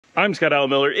I'm Scott Al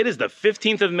Miller. It is the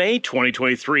 15th of May,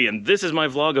 2023, and this is my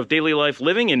vlog of daily life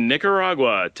living in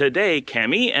Nicaragua. Today,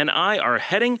 Camille and I are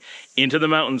heading into the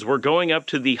mountains. We're going up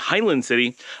to the Highland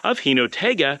city of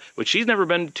Jinotega, which she's never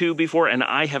been to before, and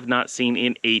I have not seen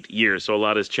in 8 years, so a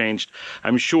lot has changed.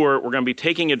 I'm sure we're going to be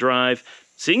taking a drive,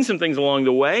 seeing some things along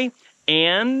the way,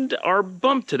 and our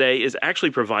bump today is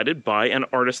actually provided by an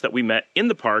artist that we met in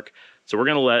the park, so we're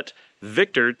going to let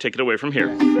Victor take it away from here.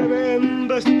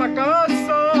 Somos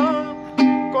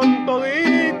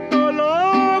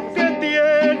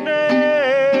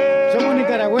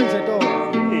nicaragüenses todos,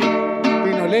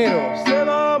 pinoleros.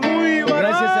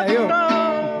 Gracias a Dios.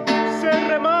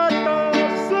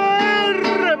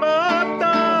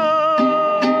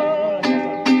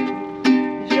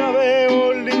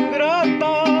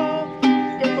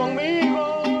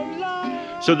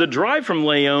 So the drive from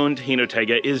León to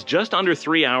Jinotega is just under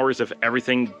 3 hours if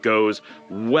everything goes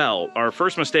well. Our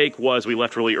first mistake was we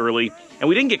left really early and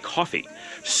we didn't get coffee.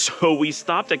 So we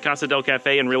stopped at Casa del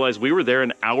Cafe and realized we were there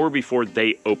an hour before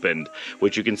they opened,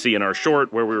 which you can see in our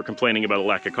short where we were complaining about a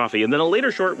lack of coffee, and then a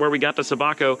later short where we got to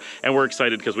Sebaco and we're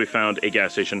excited because we found a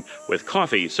gas station with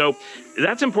coffee. So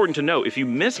that's important to know. If you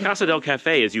miss Casa del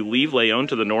Cafe as you leave León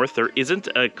to the north, there isn't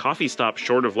a coffee stop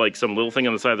short of like some little thing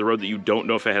on the side of the road that you don't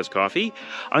know if it has coffee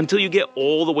until you get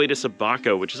all the way to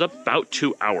Sebaco, which is about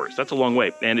 2 hours. That's a long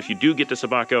way. And if you do get to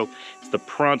Sebaco, it's the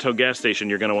Pronto gas station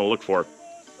you're going to want to look for.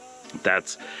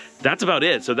 That's about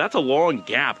it. So that's a long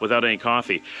gap without any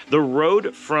coffee. The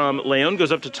road from León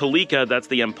goes up to Telica. That's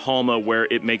the Empalma where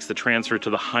it makes the transfer to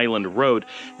the Highland Road.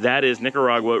 That is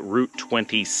Nicaragua Route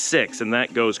 26, and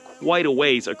that goes quite a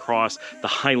ways across the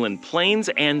Highland Plains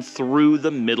and through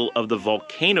the middle of the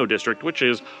volcano district, which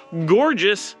is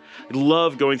gorgeous. I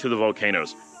love going through the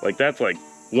volcanoes. Like, that's like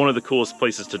one of the coolest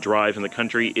places to drive in the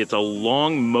country. It's a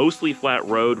long, mostly flat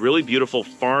road, really beautiful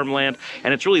farmland,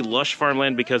 and it's really lush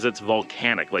farmland because it's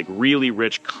volcanic, like really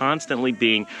rich, constantly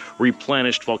being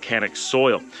replenished volcanic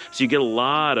soil. So you get a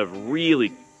lot of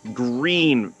really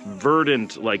green,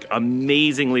 verdant, like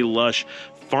amazingly lush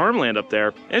farmland up there,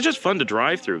 and it's just fun to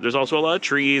drive through. There's also a lot of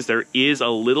trees. There is a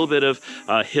little bit of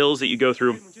hills that you go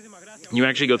through. You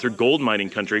actually go through gold mining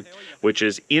country, which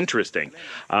is interesting.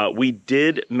 We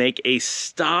did make a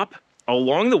stop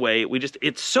along the way.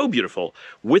 It's so beautiful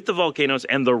with the volcanoes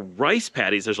and the rice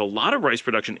paddies. There's a lot of rice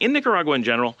production in Nicaragua in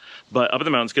general, but up in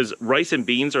the mountains, because rice and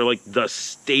beans are like the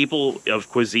staple of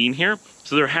cuisine here.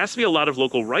 So there has to be a lot of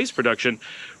local rice production,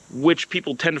 which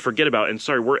people tend to forget about. And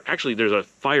sorry, there's a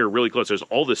fire really close. There's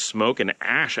all this smoke and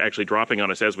ash actually dropping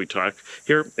on us as we talk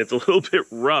here. It's a little bit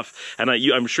rough. And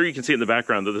I'm sure you can see in the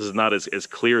background that this is not as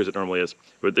clear as it normally is,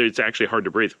 but it's actually hard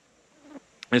to breathe.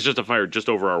 It's just a fire just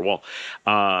over our wall.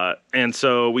 And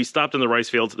so we stopped in the rice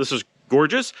fields. This is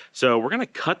gorgeous. So we're going to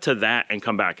cut to that and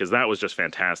come back because that was just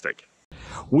fantastic.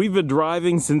 We've been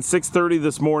driving since 6:30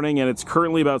 this morning, and it's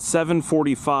currently about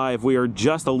 7:45. We are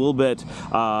just a little bit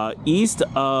east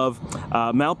of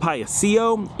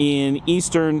Malpaisillo in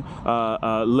eastern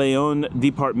León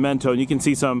Departamento, and you can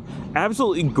see some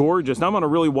absolutely gorgeous, now I'm on a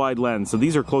really wide lens, so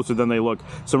these are closer than they look,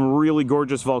 some really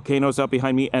gorgeous volcanoes out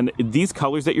behind me, and these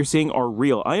colors that you're seeing are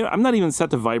real. I'm not even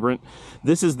set to vibrant.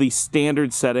 This is the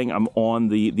standard setting. I'm on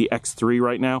the X3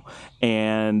 right now,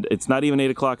 and it's not even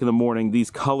 8 o'clock in the morning.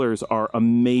 These colors are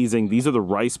amazing. These are the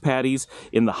rice paddies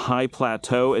in the high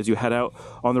plateau as you head out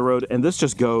on the road, and this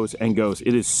just goes and goes.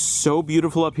 It is so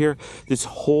beautiful up here. This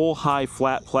whole high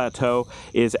flat plateau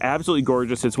is absolutely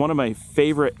gorgeous. It's one of my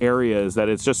favorite areas, that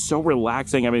it's just so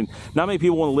relaxing. I mean, not many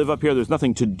people want to live up here. There's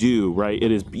nothing to do, right?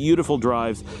 It is beautiful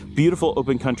drives, beautiful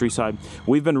open countryside.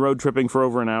 We've been road tripping for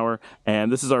over an hour,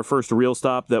 and this is our first real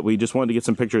stop that we just wanted to get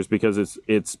some pictures because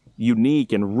it's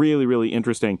unique and really, really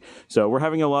interesting. So we're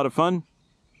having a lot of fun.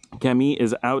 Camille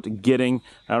is out getting,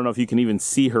 I don't know if you can even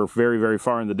see her very, very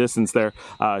far in the distance there.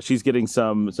 She's getting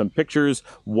some pictures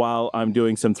while I'm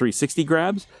doing some 360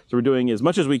 grabs. So we're doing as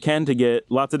much as we can to get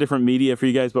lots of different media for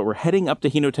you guys, but we're heading up to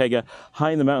Jinotega,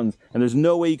 high in the mountains, and there's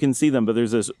no way you can see them, but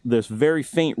there's this very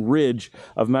faint ridge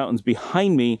of mountains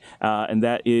behind me, and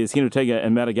that is Jinotega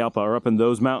and Matagalpa are up in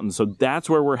those mountains. So that's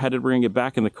where we're headed. We're gonna get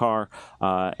back in the car,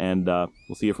 and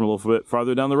we'll see you from a little bit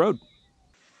farther down the road.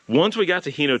 Once we got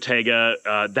to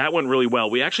Jinotega, that went really well.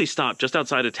 We actually stopped just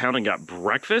outside of town and got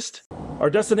breakfast. Our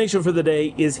destination for the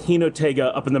day is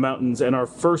Jinotega up in the mountains, and our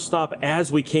first stop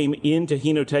as we came into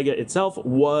Jinotega itself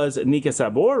was Nica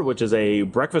Sabor, which is a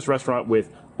breakfast restaurant with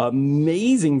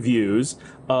amazing views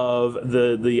of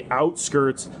the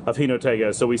outskirts of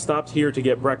Jinotega. So we stopped here to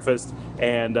get breakfast,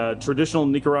 and traditional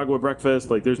Nicaragua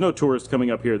breakfast. Like, there's no tourists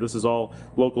coming up here. This is all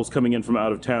locals coming in from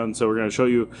out of town. So we're going to show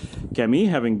you Camille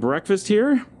having breakfast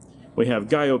here. We have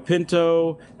gallo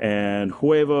pinto and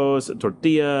huevos,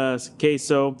 tortillas,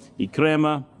 queso, y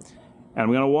crema. And I'm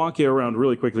going to walk you around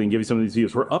really quickly and give you some of these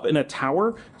views. We're up in a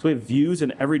tower, so we have views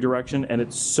in every direction, and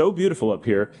it's so beautiful up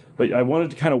here. But I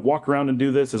wanted to kind of walk around and do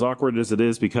this, as awkward as it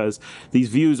is, because these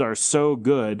views are so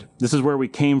good. This is where we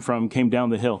came down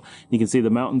the hill. You can see the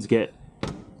mountains get,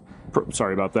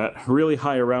 sorry about that, really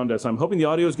high around us. I'm hoping the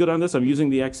audio is good on this. I'm using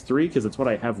the X3 because it's what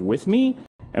I have with me.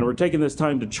 And we're taking this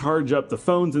time to charge up the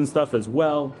phones and stuff as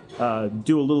well,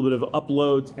 do a little bit of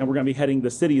uploads, and we're going to be heading, the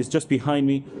city is just behind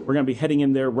me. We're going to be heading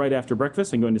in there right after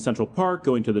breakfast and going to Central Park,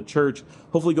 going to the church,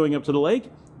 hopefully going up to the lake,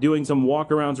 doing some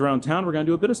walk-arounds around town. We're going to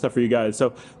do a bit of stuff for you guys. So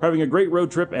we're having a great road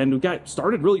trip, and we got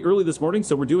started really early this morning,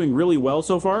 so we're doing really well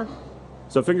so far.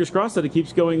 So fingers crossed that it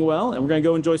keeps going well, and we're going to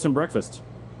go enjoy some breakfast.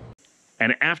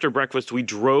 And after breakfast, we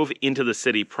drove into the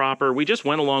city proper. We just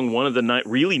went along one of the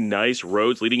really nice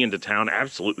roads leading into town.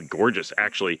 Absolutely gorgeous,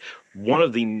 actually. One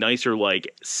of the nicer, like,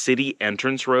 city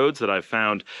entrance roads that I've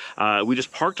found. We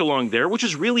just parked along there, which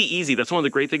is really easy. That's one of the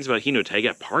great things about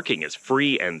Jinotega. Parking is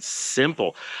free and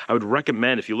simple. I would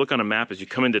recommend, if you look on a map as you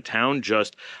come into town,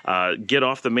 just get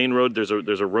off the main road. There's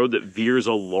a road that veers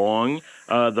along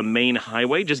the main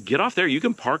highway. Just get off there. You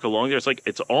can park along there.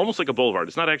 It's almost like a boulevard.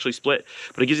 It's not actually split,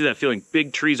 but it gives you that feeling.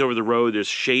 Big trees over the road. There's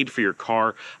shade for your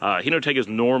car. Jinotega is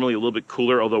normally a little bit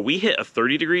cooler, although we hit a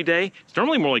 30-degree day. It's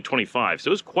normally more like 25, so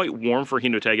it was quite warm for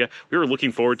Jinotega. We were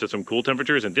looking forward to some cool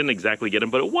temperatures and didn't exactly get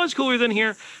them, but it was cooler than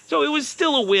here, so it was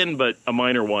still a win, but a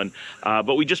minor one.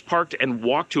 But we just parked and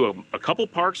walked to a couple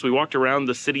parks. We walked around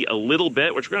the city a little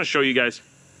bit, which we're going to show you guys.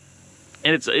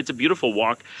 And it's a beautiful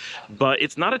walk, but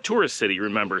it's not a tourist city,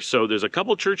 remember. So there's a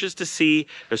couple churches to see.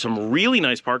 There's some really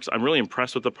nice parks. I'm really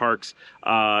impressed with the parks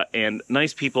and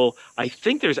nice people. I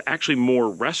think there's actually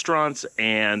more restaurants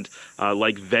and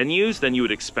like venues than you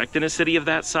would expect in a city of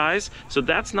that size. So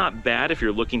that's not bad if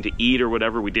you're looking to eat or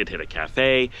whatever. We did hit a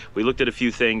cafe. We looked at a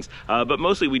few things, but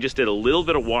mostly we just did a little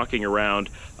bit of walking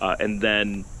around and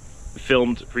then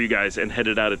filmed for you guys and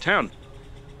headed out of town.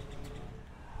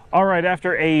 All right,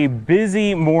 after a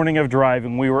busy morning of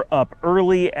driving, we were up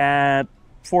early at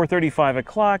 4:30, 5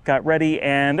 o'clock, got ready,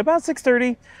 and about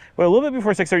 6:30, well, a little bit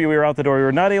before 6:30, we were out the door. We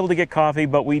were not able to get coffee,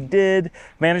 but we did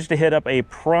manage to hit up a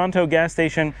Pronto gas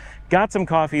station, got some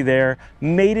coffee there,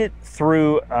 made it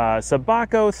through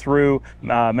Sebaco, through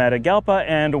Matagalpa,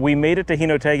 and we made it to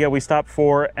Jinotega. We stopped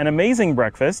for an amazing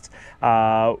breakfast,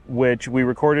 which we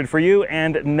recorded for you,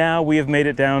 and now we have made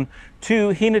it down to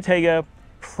Jinotega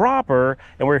proper,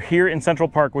 and we're here in Central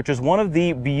Park, which is one of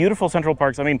the beautiful central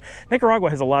parks. I mean, Nicaragua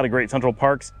has a lot of great central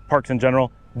parks in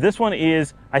general. This one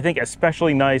is, I think,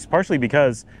 especially nice, partially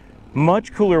because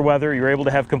much cooler weather. You're able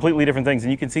to have completely different things,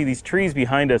 and you can see these trees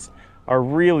behind us are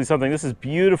really something. This is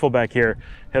beautiful back here.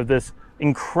 Have this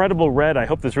incredible red. I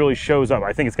hope this really shows up.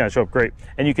 I think it's going to show up great.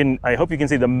 And I hope you can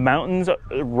see the mountains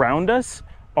around us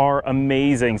are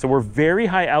amazing. So we're very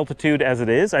high altitude as it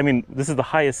is. I mean, this is the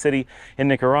highest city in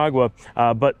Nicaragua,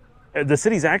 but the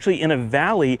city's actually in a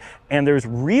valley, and there's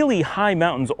really high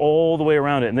mountains all the way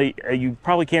around it. And you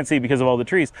probably can't see because of all the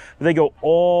trees, but they go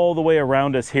all the way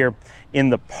around us here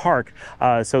in the park.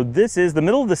 So this is the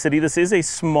middle of the city. This is a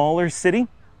smaller city.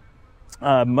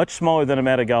 Much smaller than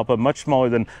Matagalpa, much smaller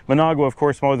than Managua, of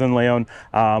course, smaller than Leon.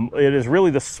 It is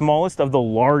really the smallest of the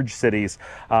large cities,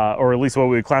 or at least what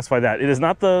we would classify that. It is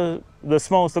not the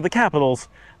smallest of the capitals,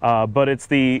 but it's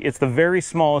the very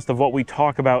smallest of what we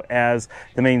talk about as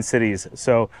the main cities.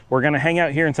 So we're going to hang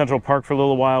out here in Central Park for a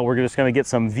little while. We're just going to get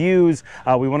some views.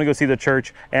 We want to go see the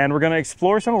church, and we're going to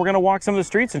explore some. We're going to walk some of the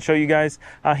streets and show you guys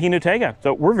Jinotega.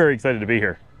 So we're very excited to be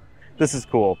here. This is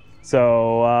cool.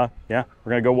 So yeah,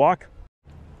 we're going to go walk.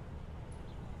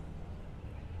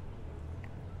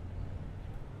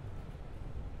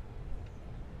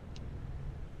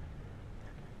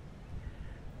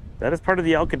 That is part of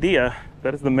the Alcaldía.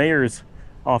 That is the mayor's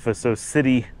office, so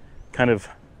city kind of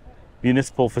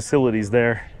municipal facilities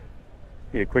there.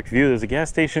 Get a quick view. There's a gas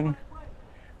station.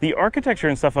 The architecture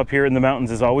and stuff up here in the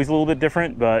mountains is always a little bit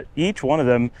different, but each one of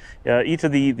them, each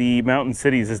of the mountain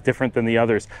cities is different than the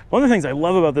others. One of the things I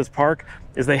love about this park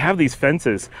is they have these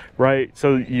fences, right?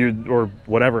 So or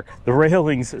whatever, the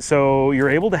railings. So you're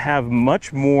able to have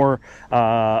much more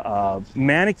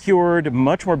manicured,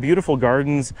 much more beautiful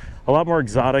gardens, a lot more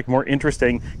exotic, more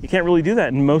interesting. You can't really do that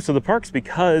in most of the parks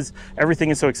because everything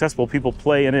is so accessible. People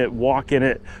play in it, walk in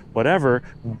it, whatever.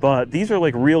 But these are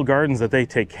like real gardens that they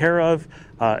take care of.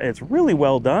 It's really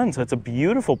well done. So it's a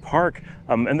beautiful park,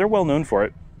 and they're well known for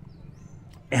it.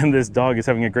 And this dog is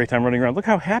having a great time running around. Look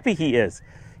how happy he is.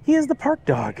 He is the park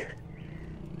dog.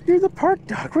 You're the park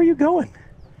dog. Where are you going?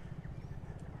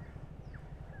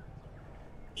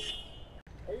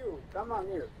 Come on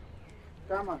here.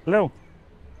 Come on. Hello.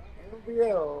 En un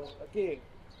video aquí,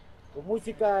 con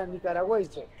música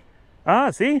nicaragüense. Ah,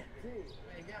 sí.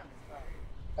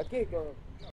 Aquí con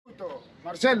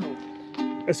Marcelo.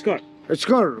 Scott.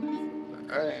 Score.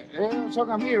 Son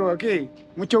amigos aquí.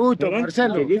 Mucho gusto, ¿Verdad?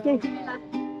 Marcelo. ¿Mucho gusto?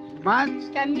 Más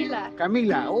Camila.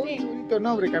 Camila. Uy, qué bonito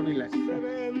nombre, Camila. Se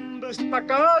vende esta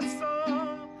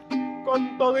casa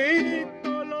con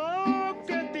todito lo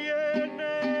que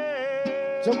tiene.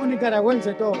 Somos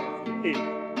nicaragüenses todos. Sí.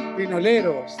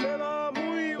 Pinoleros. Se da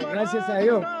muy Gracias a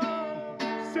Dios.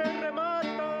 se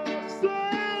remata, se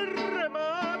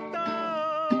remata.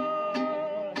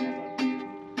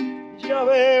 Ya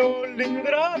veo la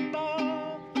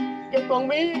ingrata que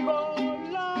conmigo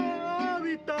la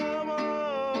habitaba.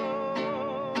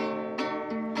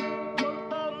 Por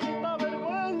tanta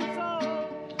vergüenza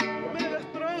me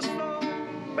destroza,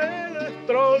 me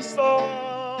destroza.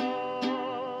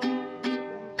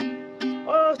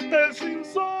 Hasta el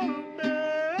sinsonte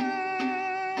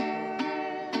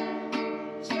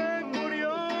se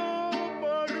murió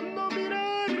por no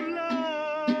mirarla.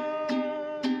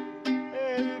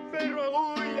 El perro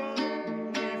agulla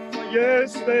y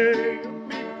fallece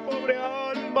mi pobre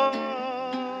alma.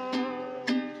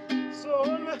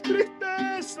 Solo es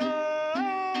tristeza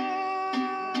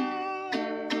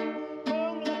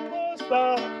con la esposa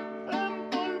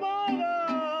empolvada.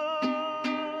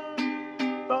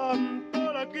 Tanto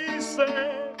la quise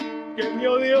que me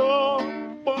odió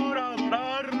por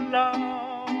adorarla.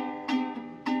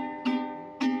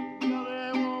 Ya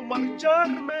debo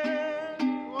marcharme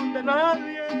donde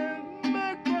nadie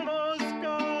me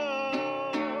conozca.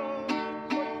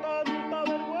 Con tanta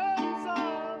vergüenza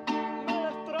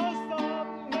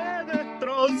me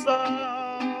destroza.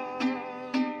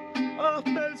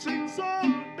 Hasta el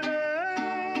sinsonte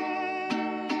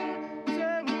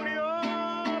se murió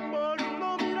por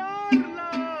no mirarla.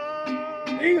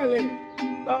 Dígale.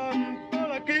 Tanto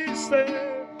la quise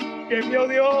que me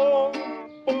odió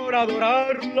por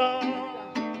adorarla.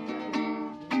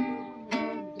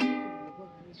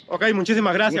 Ok,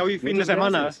 muchísimas gracias. Hoy fin de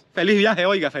semana. Feliz viaje,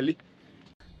 oiga, feliz.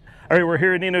 All right, we're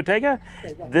here in Jinotega.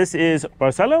 This is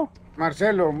Marcelo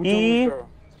Marcelo, mucho y gusto.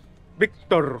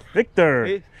 Víctor. Victor.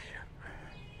 Sí.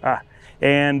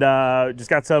 And just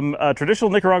got some traditional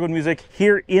Nicaraguan music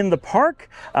here in the park,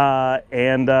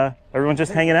 and everyone's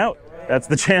just hanging out. That's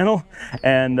the channel,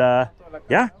 and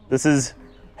yeah, this is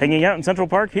hanging out in Central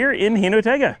Park here in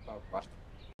Jinotega. All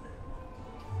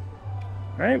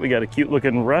right, we got a cute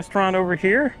looking restaurant over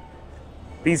here.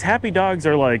 These happy dogs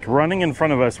are like running in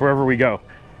front of us wherever we go.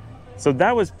 So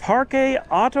that was Parque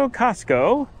Auto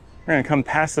Casco. We're gonna come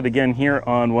past it again here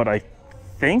on what I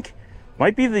think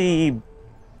might be the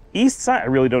east side. I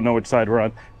really don't know which side we're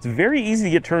on. It's very easy to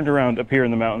get turned around up here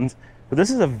in the mountains, but this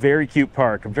is a very cute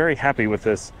park. I'm very happy with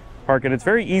this park, and it's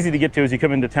very easy to get to as you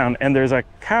come into town. And there's a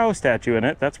cow statue in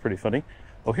it. That's pretty funny.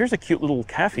 Oh, here's a cute little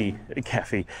cafe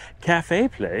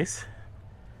place.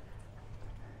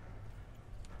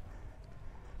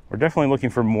 We're definitely looking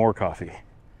for more coffee.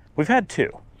 We've had two,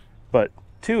 but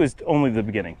two is only the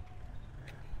beginning.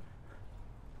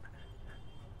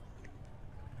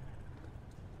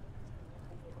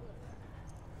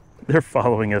 They're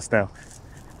following us now.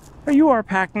 Are you our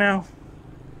pack now?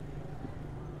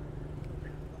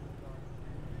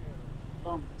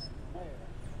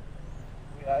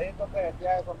 Cuidadito que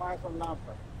ya eso más son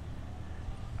lámparas.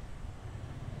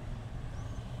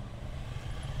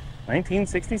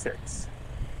 1966.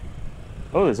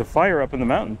 Oh, there's a fire up in the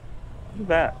mountain. Look at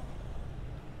that.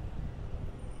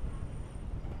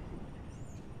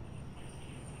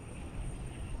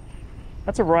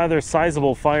 That's a rather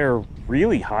sizable fire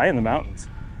really high in the mountains.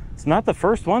 It's not the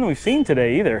first one we've seen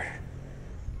today either.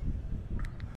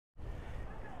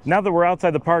 Now that we're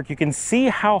outside the park, you can see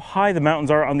how high the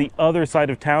mountains are on the other side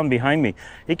of town behind me.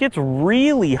 It gets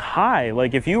really high.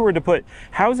 Like if you were to put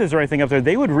houses or anything up there,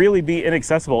 they would really be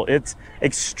inaccessible. It's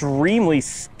extremely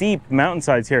steep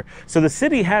mountainsides here. So the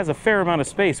city has a fair amount of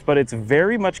space, but it's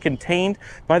very much contained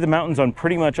by the mountains on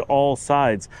pretty much all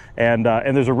sides. And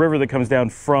there's a river that comes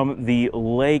down from the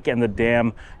lake and the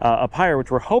dam up higher, which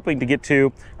we're hoping to get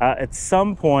to at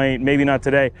some point, maybe not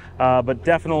today, but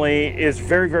definitely is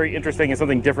very, very interesting and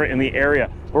something different in the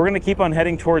area. We're going to keep on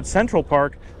heading towards Central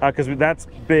Park because that's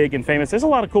big and famous. There's a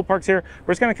lot of cool parks here.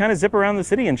 We're just going to kind of zip around the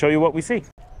city and show you what we see.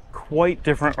 Quite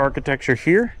different architecture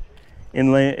here in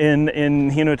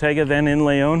Jinotega than in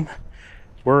León.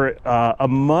 We're a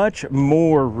much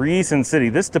more recent city.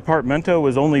 This departamento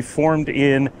was only formed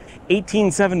in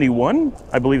 1871.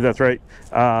 I believe that's right.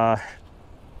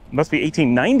 Must be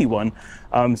 1891.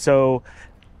 So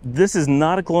This is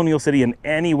not a colonial city in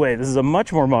any way. This is a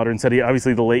much more modern city.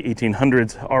 Obviously, the late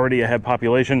 1800s, already a head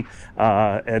population,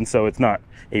 and so it's not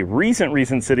a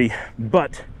recent city,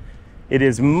 but it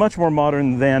is much more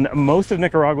modern than most of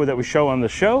Nicaragua that we show on the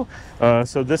show.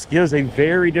 So this gives a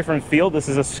very different feel. This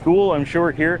is a school, I'm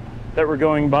sure, here that we're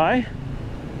going by.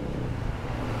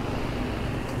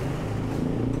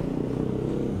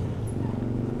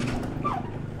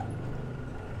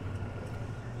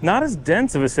 Not as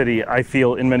dense of a city, I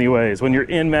feel, in many ways. When you're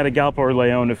in Matagalpa or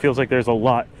Leon, it feels like there's a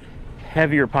lot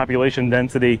heavier population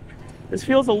density. This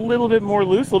feels a little bit more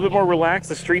loose, a little bit more relaxed.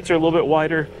 The streets are a little bit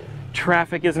wider.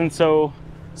 Traffic isn't so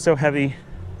heavy.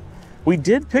 We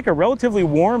did pick a relatively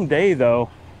warm day,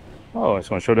 though. Oh, I just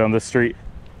want to show down this street.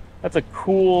 That's a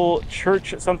cool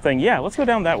church something. Yeah, let's go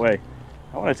down that way.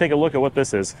 I want to take a look at what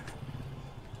this is.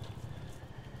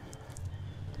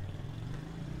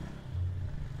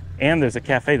 And there's a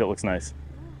cafe that looks nice.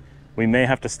 We may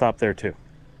have to stop there too.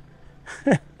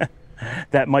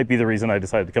 That might be the reason I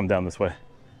decided to come down this way.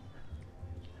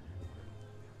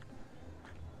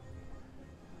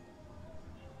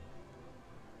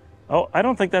 Oh, I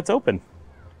don't think that's open.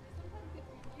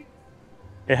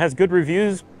 It has good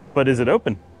reviews, but is it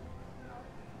open?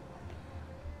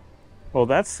 Well,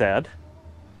 that's sad.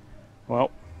 Well,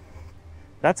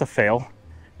 that's a fail.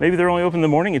 Maybe they're only open in the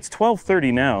morning. It's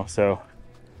 12:30 now, so.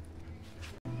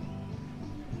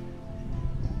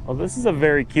 Well, this is a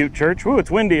very cute church. Ooh,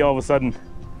 it's windy all of a sudden.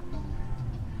 I've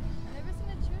never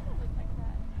seen a church that looks like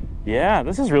that. Yeah,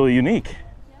 this is really unique.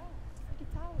 Yeah, it's like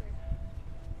a tower.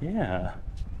 Yeah.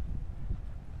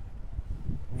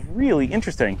 Really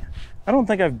interesting. I don't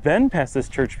think I've been past this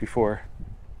church before.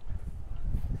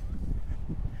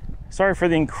 Sorry for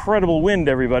the incredible wind,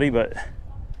 everybody, but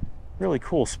really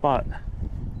cool spot.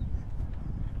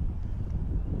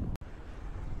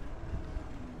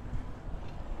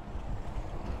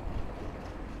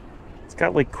 It's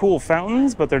got like cool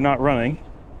fountains, but they're not running.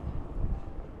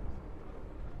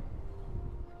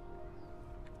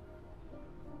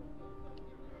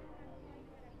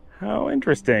 How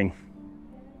interesting.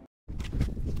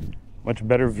 Much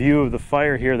better view of the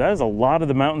fire here. That is a lot of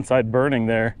the mountainside burning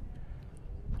there.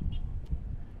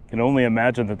 Can only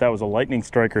imagine that that was a lightning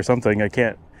strike or something. I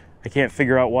can't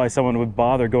figure out why someone would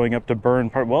bother going up to burn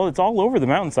part. Well, it's all over the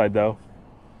mountainside though.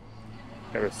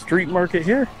 Got a street market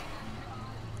here.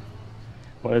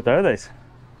 What are these?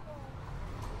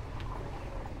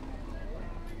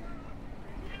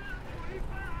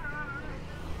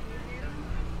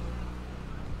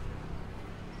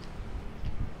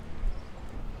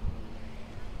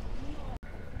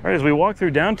 All right, as we walk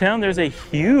through downtown, there's a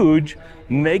huge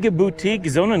mega boutique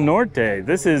Zona Norte.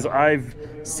 This is, I've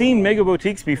seen mega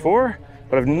boutiques before,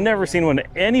 but I've never seen one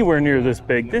anywhere near this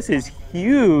big. This is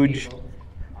huge.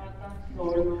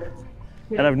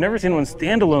 And I've never seen one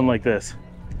standalone like this.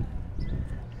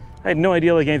 I had no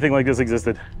idea like anything like this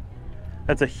existed.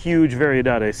 That's a huge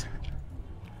Variedades.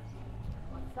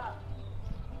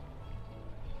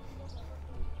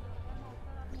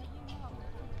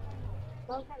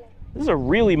 This is a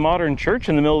really modern church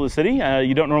in the middle of the city.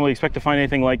 You don't normally expect to find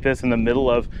anything like this in the middle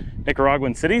of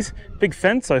Nicaraguan cities. Big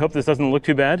fence, so I hope this doesn't look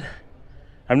too bad.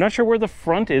 I'm not sure where the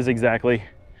front is exactly.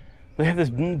 They have this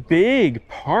big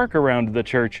park around the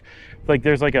church. Like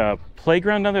there's like a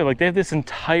playground down there. Like they have this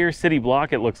entire city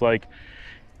block, it looks like.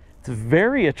 It's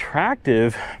very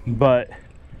attractive, but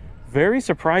very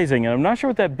surprising. And I'm not sure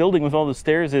what that building with all the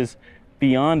stairs is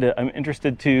beyond it. I'm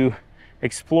interested to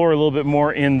explore a little bit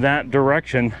more in that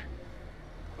direction.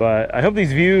 But I hope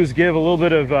these views give a little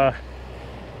bit of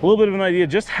an idea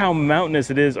just how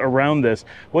mountainous it is around this.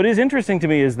 What is interesting to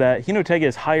me is that Jinotega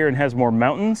is higher and has more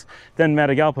mountains than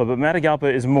Matagalpa, but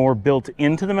Matagalpa is more built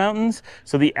into the mountains.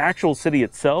 So the actual city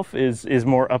itself is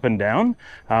more up and down,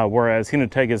 whereas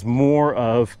Jinotega is more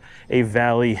of a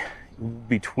valley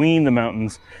between the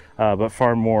mountains, but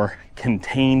far more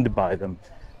contained by them.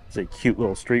 It's a cute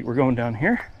little street. We're going down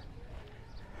here.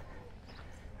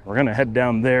 We're gonna head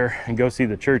down there and go see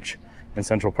the church in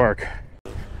Central Park.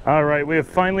 All right, we have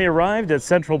finally arrived at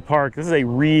Central Park. This is a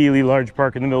really large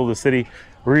park in the middle of the city,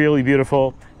 really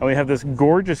beautiful. And we have this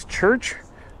gorgeous church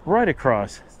right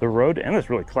across the road and this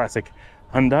really classic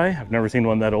Hyundai. I've never seen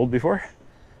one that old before.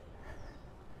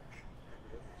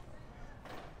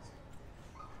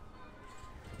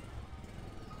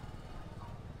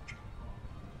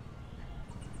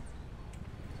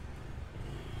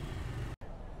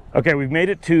 Okay, we've made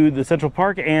it to the Central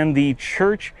Park and the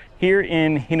church here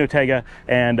in Jinotega,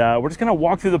 and we're just gonna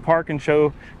walk through the park and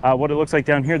show what it looks like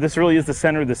down here. This really is the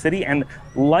center of the city, and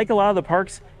like a lot of the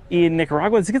parks in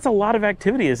Nicaragua is it gets a lot of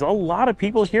activity. There's a lot of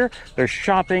people here. There's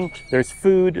shopping, there's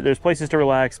food, there's places to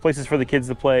relax, places for the kids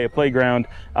to play, a playground.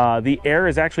 The air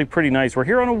is actually pretty nice. We're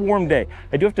here on a warm day.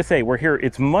 I do have to say, we're here,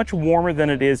 it's much warmer than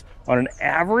it is on an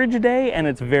average day, and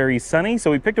it's very sunny.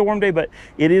 So we picked a warm day, but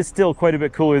it is still quite a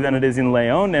bit cooler than it is in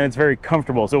Leon, and it's very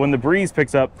comfortable. So when the breeze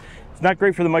picks up, it's not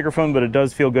great for the microphone, but it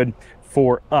does feel good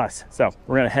for us. So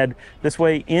we're gonna head this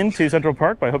way into Central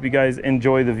Park. But I hope you guys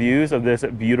enjoy the views of this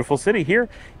beautiful city here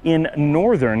in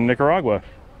northern Nicaragua.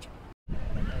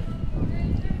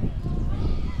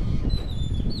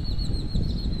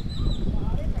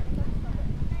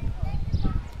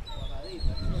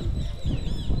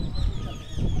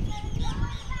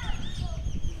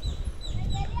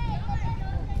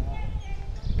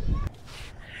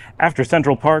 After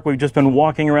Central Park, we've just been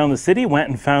walking around the city, went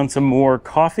and found some more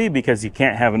coffee because you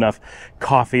can't have enough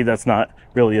coffee. That's not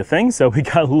really a thing. So we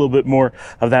got a little bit more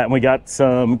of that, and we got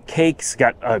some cakes,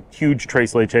 got a huge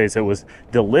tres leches. It was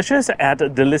delicious at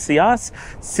Delicias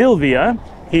Silvia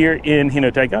here in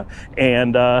Jinotega.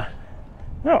 And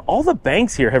all the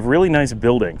banks here have really nice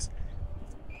buildings.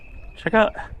 Check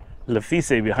out La Fise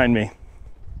behind me.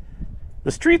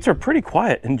 The streets are pretty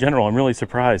quiet in general. I'm really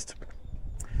surprised.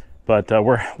 But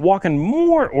we're walking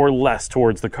more or less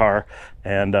towards the car,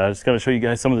 and just going to show you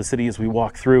guys some of the city as we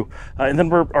walk through. And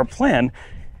then our plan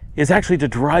is actually to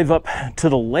drive up to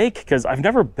the lake, because I've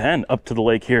never been up to the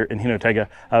lake here in Jinotega.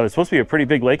 It's supposed to be a pretty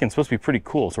big lake and supposed to be pretty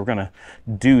cool, so we're going to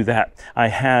do that. I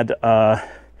had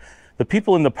the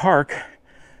people in the park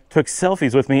took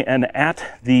selfies with me, and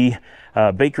at the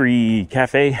bakery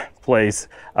cafe place,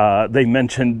 they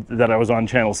mentioned that I was on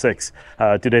Channel 6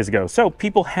 2 days ago. So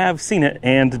people have seen it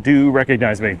and do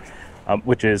recognize me,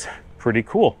 which is pretty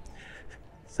cool.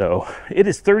 So it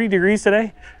is 30 degrees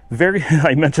today.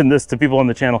 I mentioned this to people on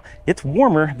the channel. It's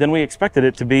warmer than we expected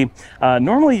it to be.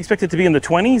 Normally you expect it to be in the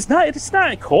 20s. It's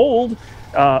not cold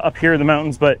up here in the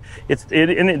mountains, but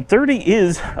 30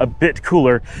 is a bit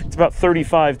cooler. It's about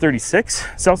 35, 36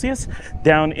 Celsius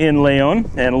down in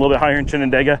Leon, and a little bit higher in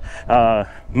Chinandega.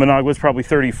 Managua is probably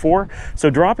 34. So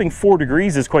dropping 4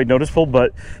 degrees is quite noticeable,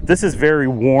 but this is very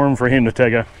warm for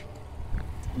Jinotega.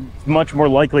 Much more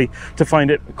likely to find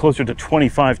it closer to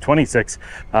 25, 26,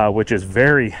 which is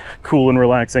very cool and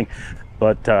relaxing.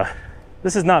 But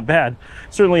this is not bad.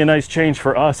 Certainly a nice change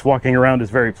for us. Walking around is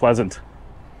very pleasant.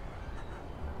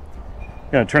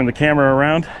 Gonna turn the camera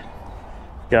around.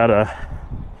 Got a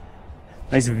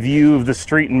nice view of the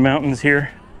street and mountains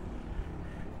here.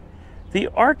 The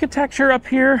architecture up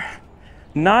here,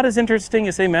 not as interesting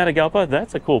as, say, Matagalpa.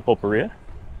 That's a cool pulperia.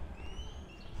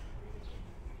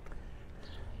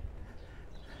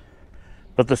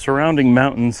 But the surrounding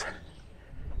mountains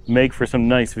make for some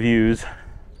nice views.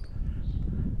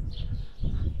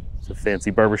 It's a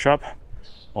fancy barbershop,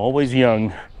 always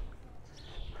young.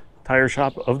 Tire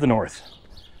shop of the north.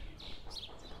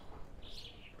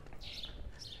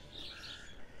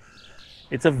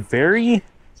 It's a very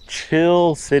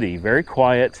chill city, very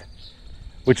quiet,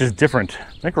 which is different.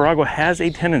 Nicaragua has a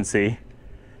tendency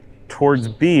towards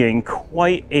being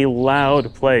quite a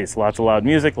loud place. Lots of loud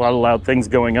music, a lot of loud things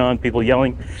going on, people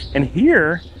yelling. And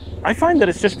here, I find that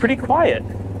it's just pretty quiet.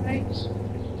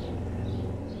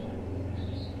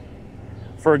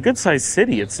 For a good-sized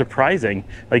city, it's surprising.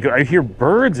 Like, I hear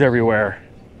birds everywhere.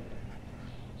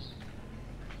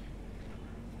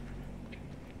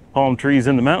 Palm trees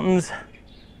in the mountains.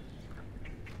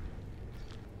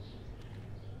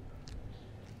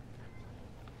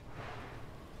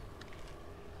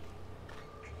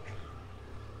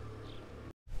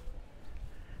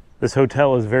 This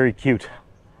hotel is very cute.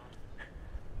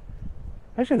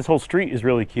 Actually, this whole street is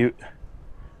really cute.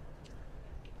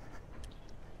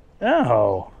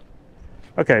 Oh.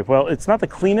 Okay, well, it's not the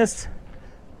cleanest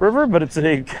river, but it's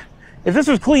a... If this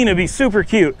was clean, it'd be super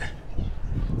cute.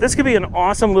 This could be an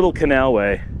awesome little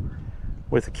canalway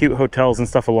with cute hotels and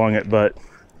stuff along it, but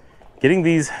getting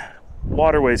these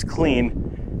waterways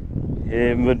clean,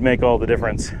 it would make all the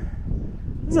difference.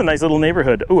 This is a nice little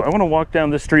neighborhood. Oh, I want to walk down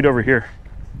this street over here.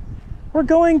 We're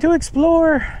going to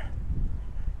explore.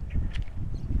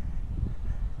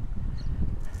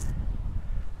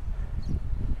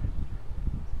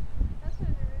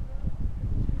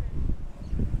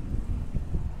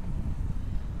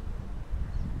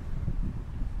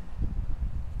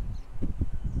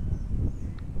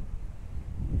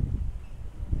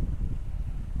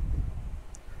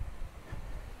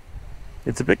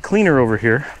 It's a bit cleaner over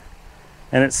here,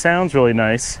 and it sounds really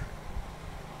nice.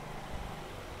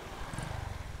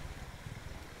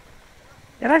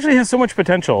 It actually has so much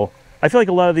potential. I feel like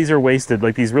a lot of these are wasted,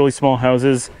 like these really small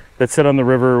houses that sit on the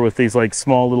river with these like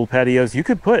small little patios. You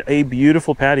could put a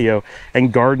beautiful patio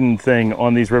and garden thing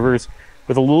on these rivers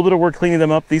with a little bit of work cleaning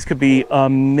them up. These could be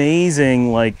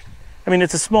amazing. Like, I mean,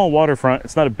 it's a small waterfront.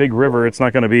 It's not a big river. It's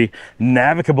not going to be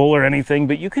navigable or anything,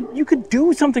 but you could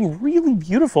do something really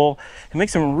beautiful and make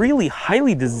some really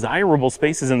highly desirable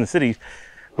spaces in the city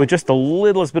with just the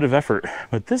littlest bit of effort.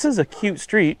 But this is a cute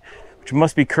street, which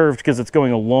must be curved because it's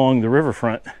going along the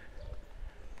riverfront.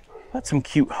 Got some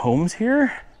cute homes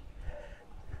here.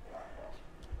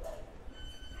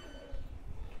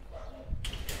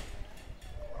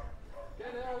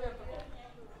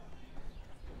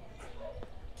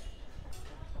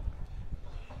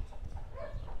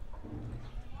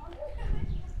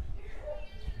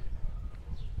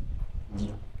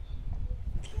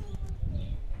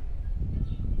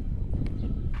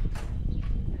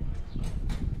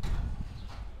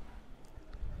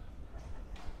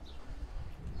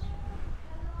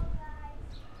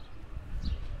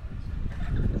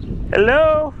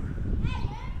 Hello.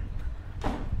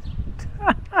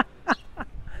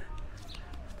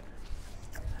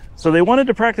 So they wanted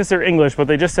to practice their English, but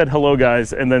they just said hello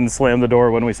guys and then slammed the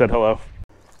door when we said hello.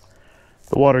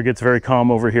 The water gets very calm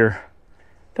over here.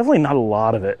 Definitely not a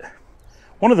lot of it.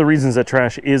 One of the reasons that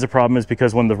trash is a problem is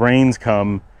because when the rains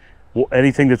come,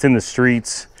 anything that's in the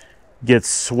streets gets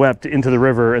swept into the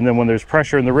river, and then when there's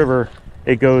pressure in the river,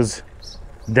 it goes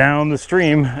down the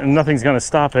stream and nothing's going to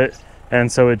stop it. And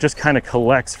so it just kind of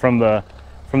collects from the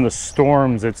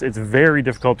storms. It's very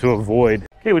difficult to avoid.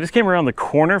 Okay, we just came around the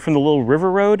corner from the little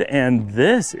river road, and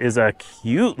this is a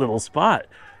cute little spot.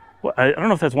 Well, I don't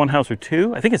know if that's one house or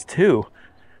two. I think it's two.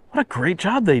 What a great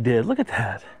job they did. Look at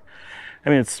that. I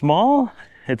mean, it's small,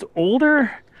 it's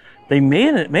older. They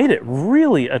made it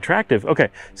really attractive. Okay,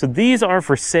 so these are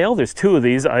for sale. There's two of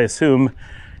these. I assume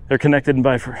they're connected and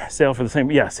by for sale for the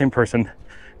same person.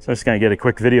 So I'm just gonna get a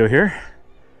quick video here.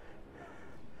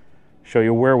 Show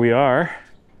you where we are.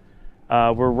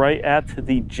 We're right at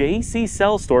the JC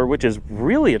Cell store, which is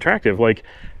really attractive. Like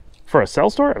for a cell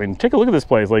store, I mean, take a look at this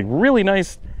place. Like really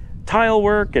nice tile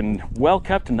work and well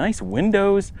kept, nice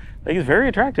windows. Like it's very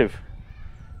attractive.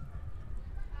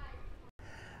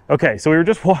 Okay, so we were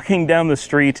just walking down the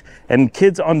street and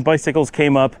kids on bicycles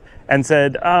came up and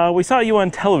said, we saw you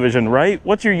on television, right?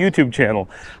 What's your YouTube channel?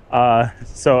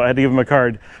 So I had to give them a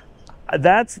card.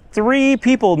 That's 3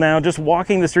 people now just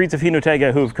walking the streets of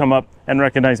Jinotega who've come up and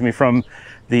recognized me from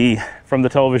the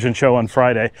television show on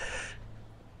Friday.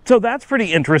 So that's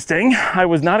pretty interesting. I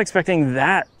was not expecting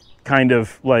that kind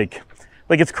of like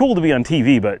it's cool to be on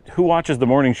TV, but who watches the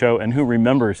morning show and who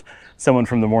remembers someone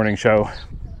from the morning show?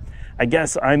 I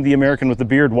guess I'm the American with the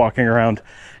beard walking around,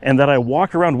 and that I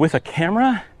walk around with a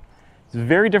camera is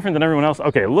very different than everyone else.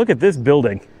 Okay, look at this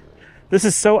building. This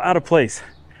is so out of place.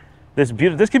 This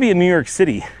could be in New York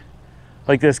City.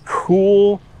 Like this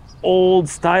cool, old,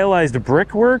 stylized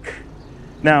brickwork.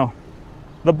 Now,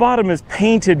 the bottom is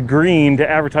painted green to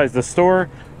advertise the store,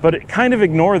 but kind of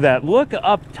ignore that. Look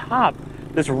up top.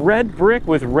 This red brick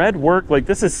with red work. Like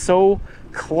this is so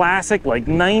classic, like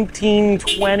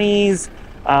 1920s.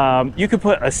 You could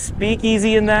put a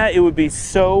speakeasy in that. It would be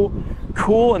so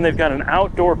cool. And they've got an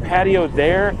outdoor patio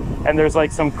there. And there's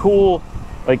like some cool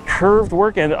like curved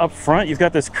work, and up front you've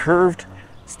got this curved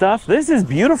stuff. This is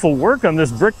beautiful work on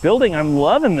this brick building. I'm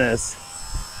loving this.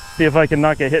 See if I can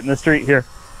not get hit in the street here.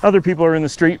 Other people are in the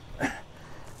street.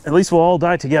 At least we'll all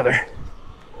die together.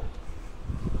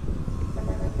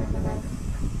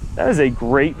 That is a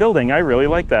great building. I really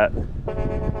like that.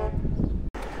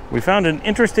 We found an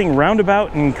interesting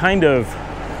roundabout and kind of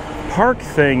park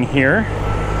thing here.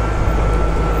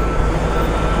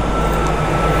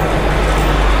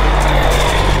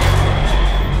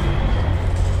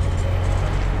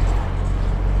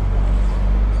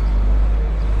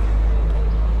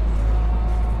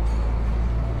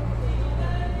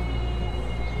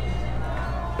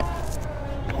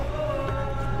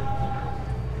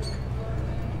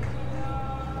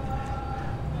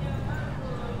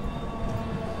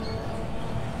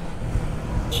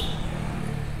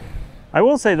 I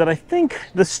will say that I think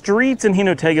the streets in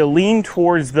Jinotega lean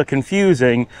towards the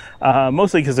confusing,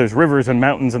 mostly because there's rivers and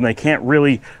mountains and they can't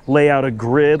really lay out a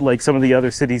grid like some of the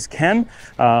other cities can.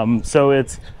 So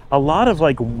it's a lot of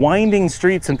like winding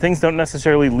streets and things don't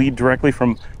necessarily lead directly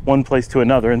from one place to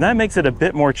another. And that makes it a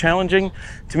bit more challenging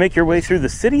to make your way through the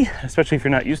city, especially if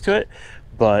you're not used to it.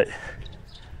 But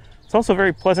it's also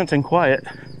very pleasant and quiet.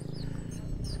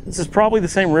 This is probably the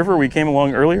same river we came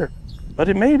along earlier, but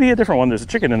it may be a different one. There's a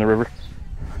chicken in the river.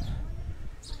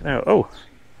 Oh,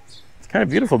 it's kind of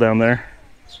beautiful down there.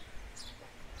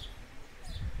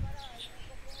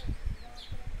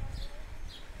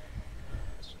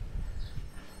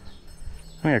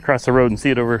 I'm gonna cross the road and see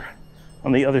it over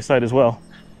on the other side as well.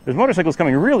 There's motorcycles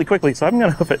coming really quickly, so I'm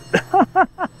gonna hoof it.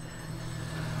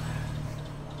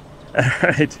 All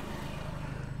right.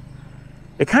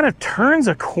 It kind of turns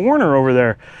a corner over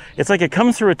there. It's like it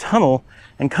comes through a tunnel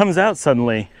and comes out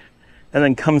suddenly, and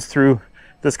then comes through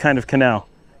this kind of canal.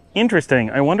 Interesting.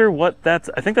 I wonder what that's,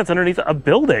 I think that's underneath a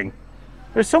building.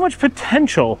 There's so much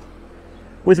potential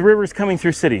with rivers coming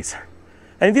through cities.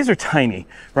 And these are tiny,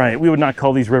 right? We would not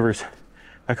call these rivers.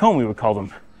 Back home, we would call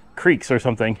them creeks or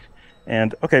something.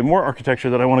 And okay, more architecture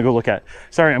that I want to go look at.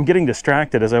 Sorry, I'm getting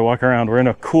distracted as I walk around. We're in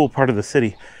a cool part of the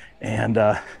city. And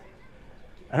I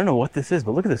don't know what this is,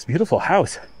 but look at this beautiful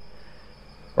house.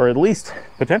 Or at least,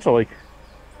 potentially.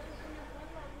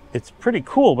 It's pretty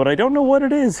cool, but I don't know what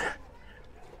it is.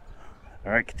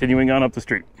 All right, continuing on up the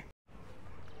street.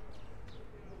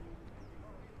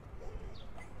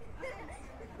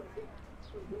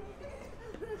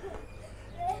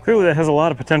 Clearly that has a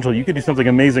lot of potential. You could do something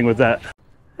amazing with that.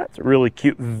 That's a really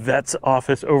cute vet's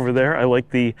office over there. I like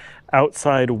the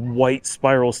outside white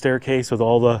spiral staircase with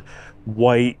all the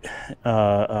white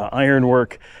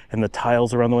ironwork and the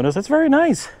tiles around the windows. That's very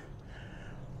nice.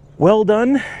 Well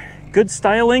done. Good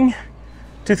styling.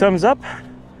 2 thumbs up.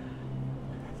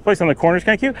 This place on the corner is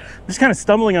kind of cute. I'm just kind of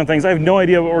stumbling on things. I have no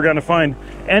idea what we're going to find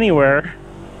anywhere.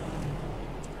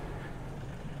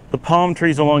 The palm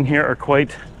trees along here are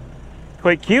quite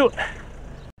cute.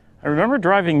 I remember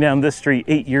driving down this street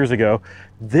 8 years ago.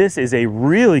 This is a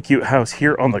really cute house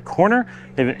here on the corner.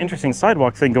 They have an interesting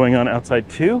sidewalk thing going on outside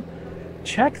too.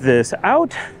 Check this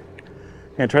out.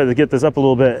 I'm gonna try to get this up a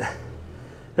little bit.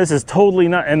 This is totally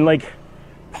not, and like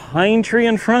pine tree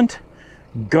in front,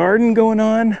 garden going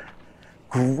on,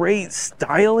 great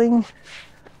styling,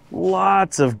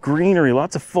 lots of greenery,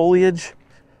 lots of foliage.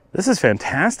 This is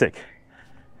fantastic.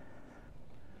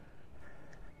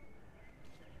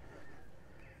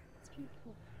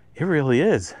 It really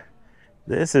is.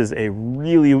 This is a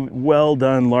really well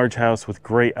done large house with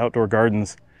great outdoor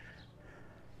gardens.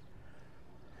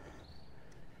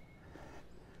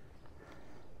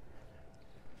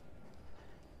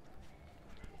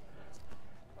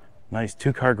 Nice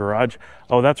 2-car garage.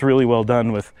 Oh, that's really well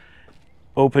done with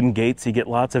open gates. You get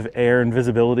lots of air and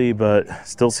visibility, but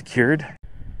still secured.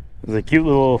 It's a cute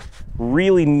little,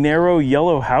 really narrow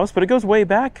yellow house, but it goes way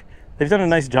back. They've done a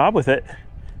nice job with it,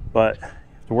 but you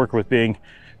have to work with being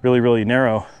really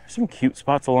narrow. There's some cute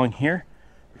spots along here.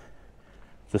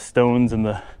 The stones and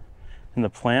the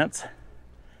plants.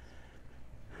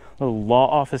 Little law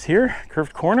office here,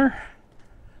 curved corner.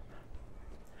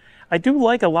 I do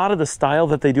like a lot of the style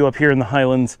that they do up here in the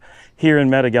Highlands, here in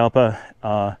Matagalpa,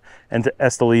 and to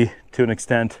Esteli to an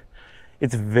extent.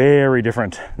 It's very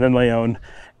different than Leon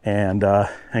and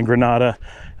Granada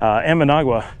and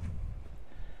Managua.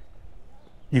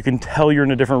 You can tell you're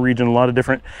in a different region, a lot of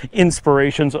different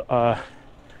inspirations.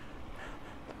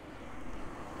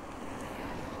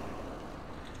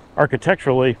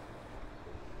 Architecturally,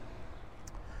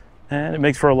 and it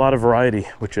makes for a lot of variety,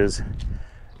 which is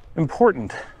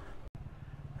important.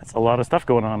 That's a lot of stuff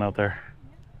going on out there.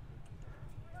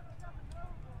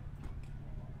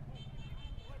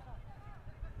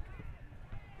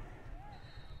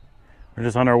 We're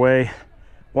just on our way,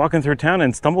 walking through town,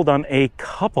 and stumbled on a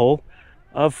couple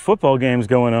of football games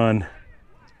going on.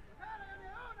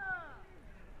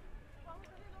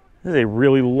 This is a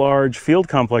really large field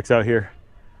complex out here.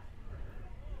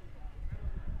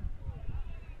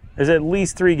 There's at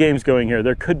least 3 games going here.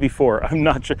 There could be 4. I'm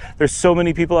not sure. There's so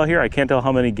many people out here, I can't tell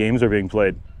how many games are being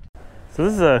played. So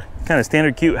this is a kind of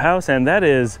standard cute house, and that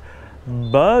is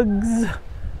Bugs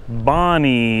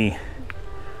Bunny.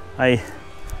 I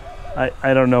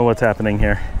don't know what's happening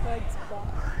here.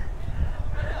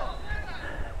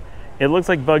 It looks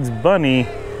like Bugs Bunny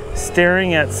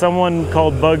staring at someone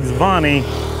called Bugs Bunny,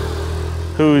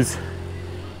 who's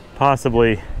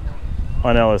possibly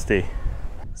on LSD.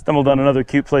 Stumbled on another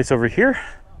cute place over here.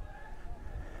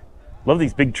 Love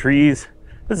these big trees.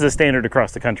 This is a standard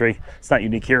across the country. It's not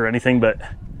unique here or anything, but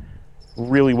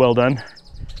really well done.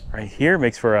 Right here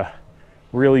makes for a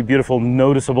really beautiful,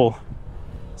 noticeable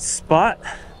spot.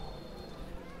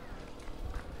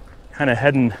 Kind of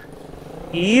heading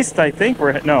east, I think.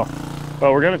 Well,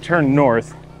 we're gonna turn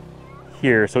north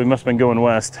here, so we must have been going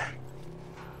west.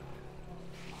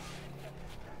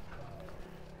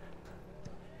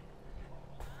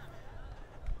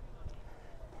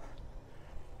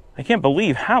 I can't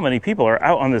believe how many people are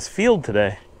out on this field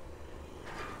today.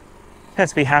 It has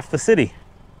to be half the city.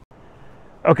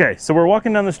 Okay, so we're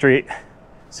walking down the street.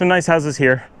 Some nice houses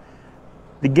here.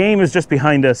 The game is just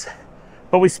behind us,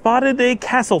 but we spotted a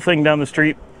castle thing down the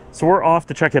street, so we're off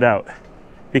to check it out.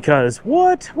 because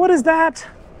what is that?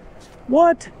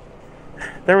 What?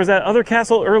 There was that other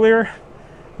castle earlier.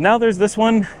 Now there's this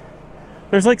one.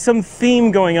 There's like some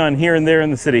theme going on here and there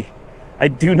in the city. I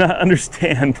do not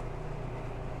understand.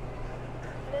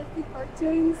 It is the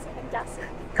cartoons and castles.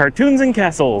 Cartoons and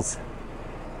castles.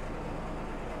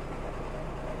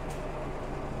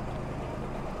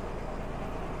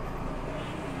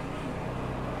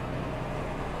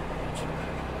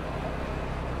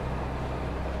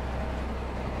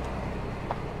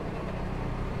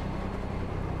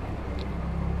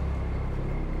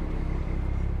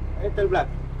 Este el black.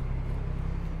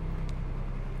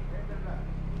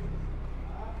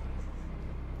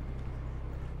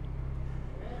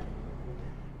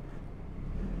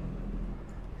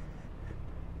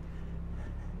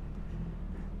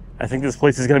 I think this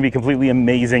place is going to be completely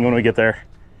amazing when we get there.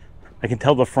 I can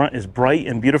tell the front is bright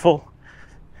and beautiful.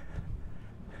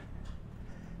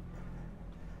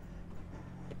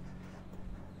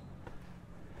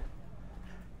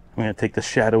 I'm going to take the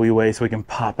shadowy way so we can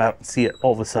pop out and see it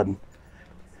all of a sudden.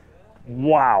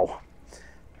 Wow.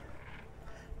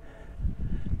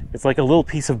 It's like a little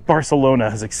piece of Barcelona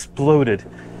has exploded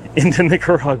into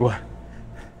Nicaragua.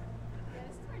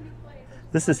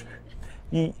 This is,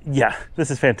 yeah, this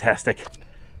is fantastic.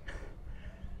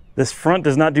 This front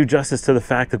does not do justice to the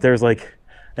fact that there's like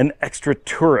an extra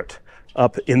turret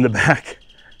up in the back.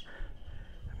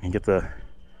 Let me get the,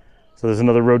 so there's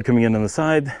another road coming in on the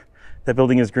side. That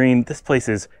building is green. This place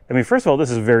is, I mean, first of all,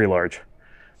 this is very large,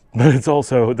 but it's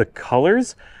also, the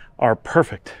colors are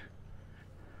perfect.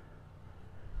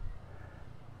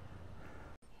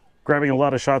 Grabbing a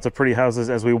lot of shots of pretty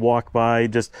houses as we walk by.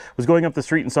 Just was going up the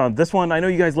street and saw this one. I know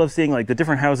you guys love seeing like the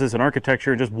different houses and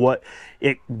architecture, just what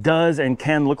it does and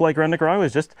can look like around Nicaragua.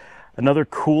 Is just another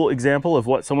cool example of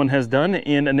what someone has done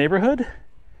in a neighborhood.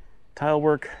 Tile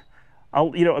work.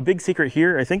 You know, a big secret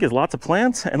here, I think, is lots of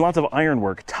plants and lots of iron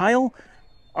work. Tile,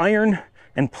 iron,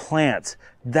 and plants.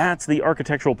 That's the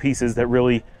architectural pieces that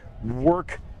really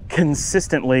work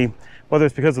consistently, whether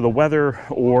it's because of the weather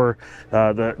or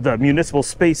the municipal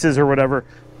spaces or whatever.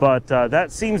 But that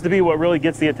seems to be what really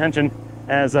gets the attention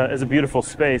as a beautiful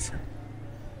space.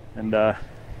 And grab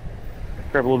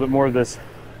a little bit more of this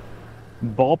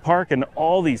ballpark and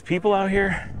all these people out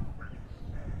here.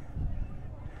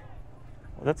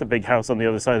 That's a big house on the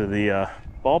other side of the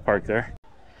ballpark there.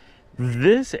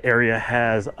 This area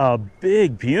has a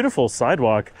big, beautiful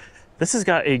sidewalk. This has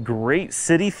got a great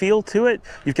city feel to it.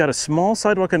 You've got a small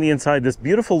sidewalk on the inside, this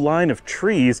beautiful line of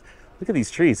trees. Look at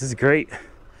these trees, this is great.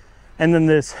 And then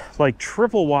this like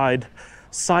triple wide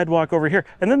sidewalk over here.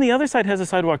 And then the other side has a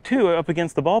sidewalk too, up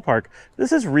against the ballpark.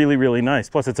 This is really, really nice.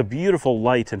 Plus it's a beautiful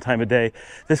light and time of day.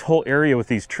 This whole area with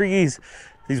these trees,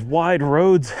 these wide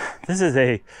roads. This is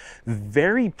a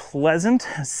very pleasant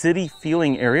city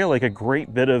feeling area, like a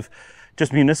great bit of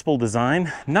just municipal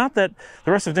design. Not that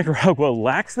the rest of Nicaragua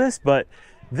lacks this, but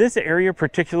this area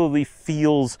particularly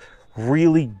feels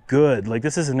really good. Like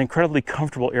this is an incredibly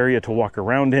comfortable area to walk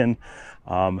around in.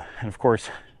 And of course,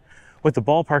 with the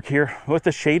ballpark here, with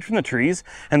the shade from the trees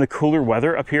and the cooler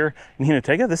weather up here in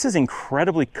Jinotega, this is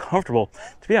incredibly comfortable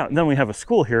to be out. And then we have a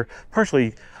school here.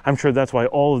 Partially, I'm sure that's why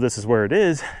all of this is where it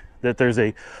is, that there's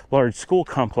a large school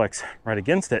complex right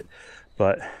against it.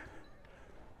 But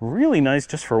really nice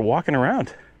just for walking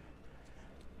around.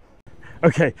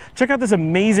 Okay, check out this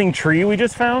amazing tree we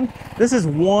just found. This is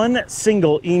one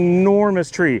single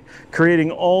enormous tree creating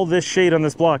all this shade on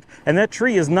this block. And that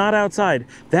tree is not outside.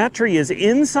 That tree is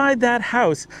inside that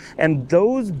house. And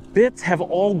those bits have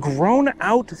all grown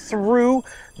out through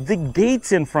the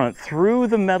gates in front, through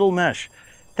the metal mesh.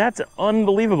 That's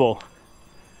unbelievable.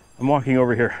 I'm walking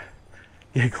over here.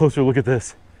 Get a closer look at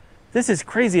this. This is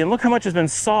crazy. And look how much has been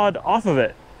sawed off of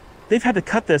it. They've had to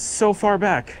cut this so far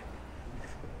back.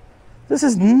 This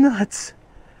is nuts.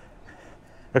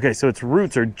 Okay, so its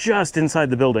roots are just inside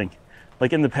the building,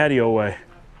 like in the patio way.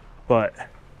 But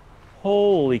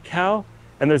holy cow.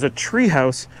 And there's a tree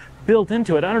house built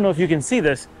into it. I don't know if you can see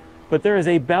this, but there is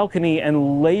a balcony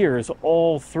and layers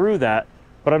all through that.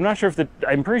 But I'm not sure if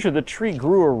I'm pretty sure the tree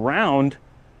grew around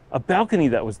a balcony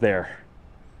that was there.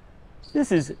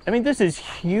 This is, I mean, this is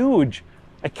huge.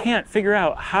 I can't figure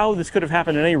out how this could have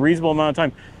happened in any reasonable amount of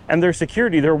time. And their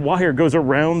security, their wire goes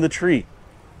around the tree.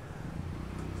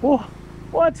 Whoa,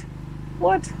 what?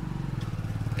 What?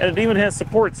 And it even has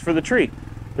supports for the tree.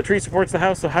 The tree supports the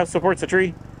house supports the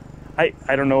tree. I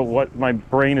don't know what, my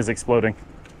brain is exploding.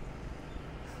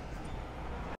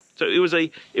 So it was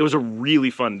a really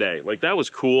fun day. Like that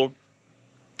was cool.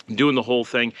 Doing the whole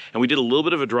thing, and we did a little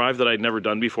bit of a drive that I'd never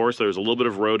done before, so there was a little bit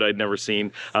of road I'd never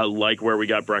seen, like where we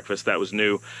got breakfast. That was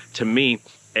new to me.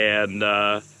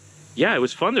 And yeah, it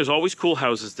was fun. There's always cool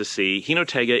houses to see.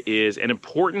 Jinotega is an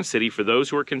important city for those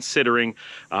who are considering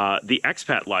the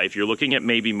expat life. You're looking at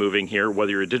maybe moving here,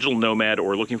 whether you're a digital nomad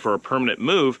or looking for a permanent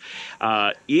move.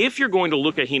 If you're going to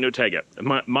look at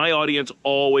Jinotega, my audience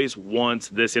always wants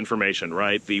this information,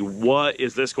 right? What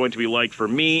is this going to be like for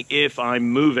me if I'm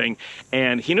moving?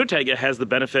 And Jinotega has the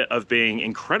benefit of being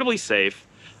incredibly safe,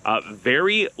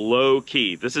 very low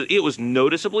key. It was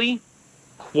noticeably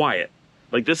quiet.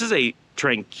 Like, this is a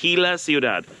tranquila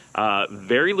ciudad.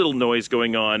 Very little noise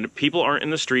going on. People aren't in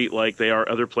the street like they are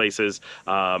other places.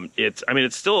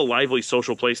 It's still a lively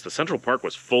social place. The Central Park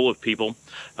was full of people.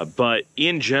 But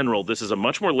in general, this is a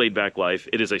much more laid back life.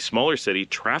 It is a smaller city.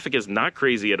 Traffic is not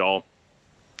crazy at all.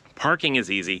 Parking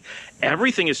is easy.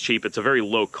 Everything is cheap. It's a very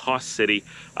low cost city.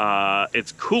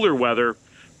 It's cooler weather.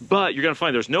 But you're going to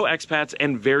find there's no expats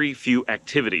and very few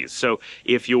activities. So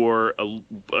if you're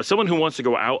someone who wants to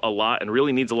go out a lot and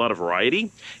really needs a lot of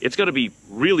variety, it's going to be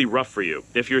really rough for you.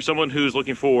 If you're someone who's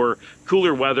looking for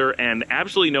cooler weather and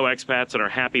absolutely no expats and are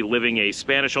happy living a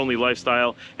Spanish-only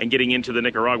lifestyle and getting into the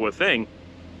Nicaragua thing,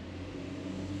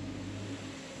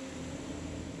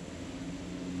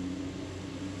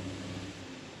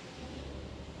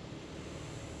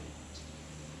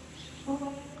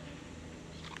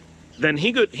 then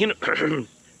Jinotega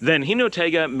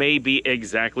may be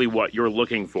exactly what you're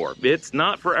looking for. It's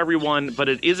not for everyone, but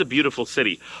it is a beautiful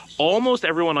city. Almost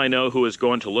everyone I know who is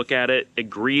going to look at it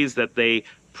agrees that they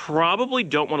probably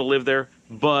don't want to live there,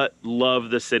 but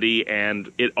love the city,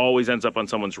 and it always ends up on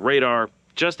someone's radar.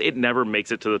 Just, it never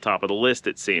makes it to the top of the list,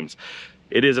 it seems.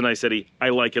 It is a nice city. I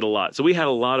like it a lot. So we had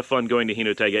a lot of fun going to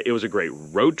Jinotega. It was a great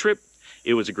road trip.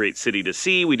 It was a great city to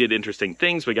see. We did interesting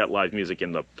things. We got live music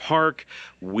in the park.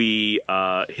 We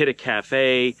hit a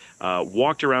cafe,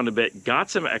 walked around a bit, got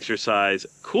some exercise,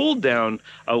 cooled down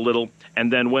a little,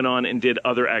 and then went on and did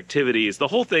other activities. The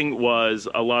whole thing was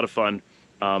a lot of fun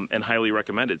and highly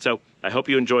recommended. So I hope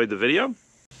you enjoyed the video.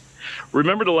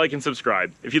 Remember to like and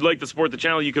subscribe. If you'd like to support the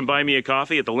channel, you can buy me a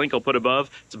coffee at the link I'll put above.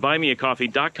 It's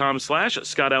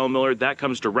buymeacoffee.com/Scott Allen Miller. That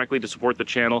comes directly to support the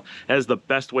channel. That is the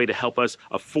best way to help us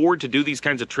afford to do these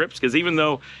kinds of trips, because even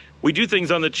though we do things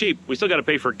on the cheap, we still got to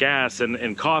pay for gas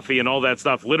and coffee and all that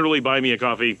stuff. Literally, buy me a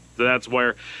coffee. That's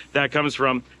where that comes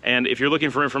from. And if you're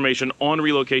looking for information on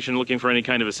relocation, looking for any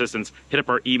kind of assistance, hit up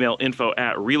our email,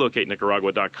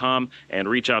 info@relocatenicaragua.com, and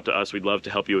reach out to us. We'd love to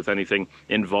help you with anything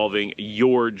involving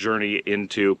your journey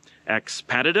into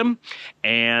expatidom.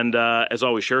 And as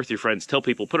always, share with your friends, tell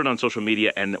people, put it on social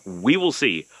media, and we will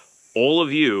see all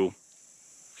of you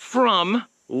from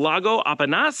Lago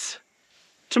Apenas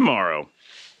tomorrow.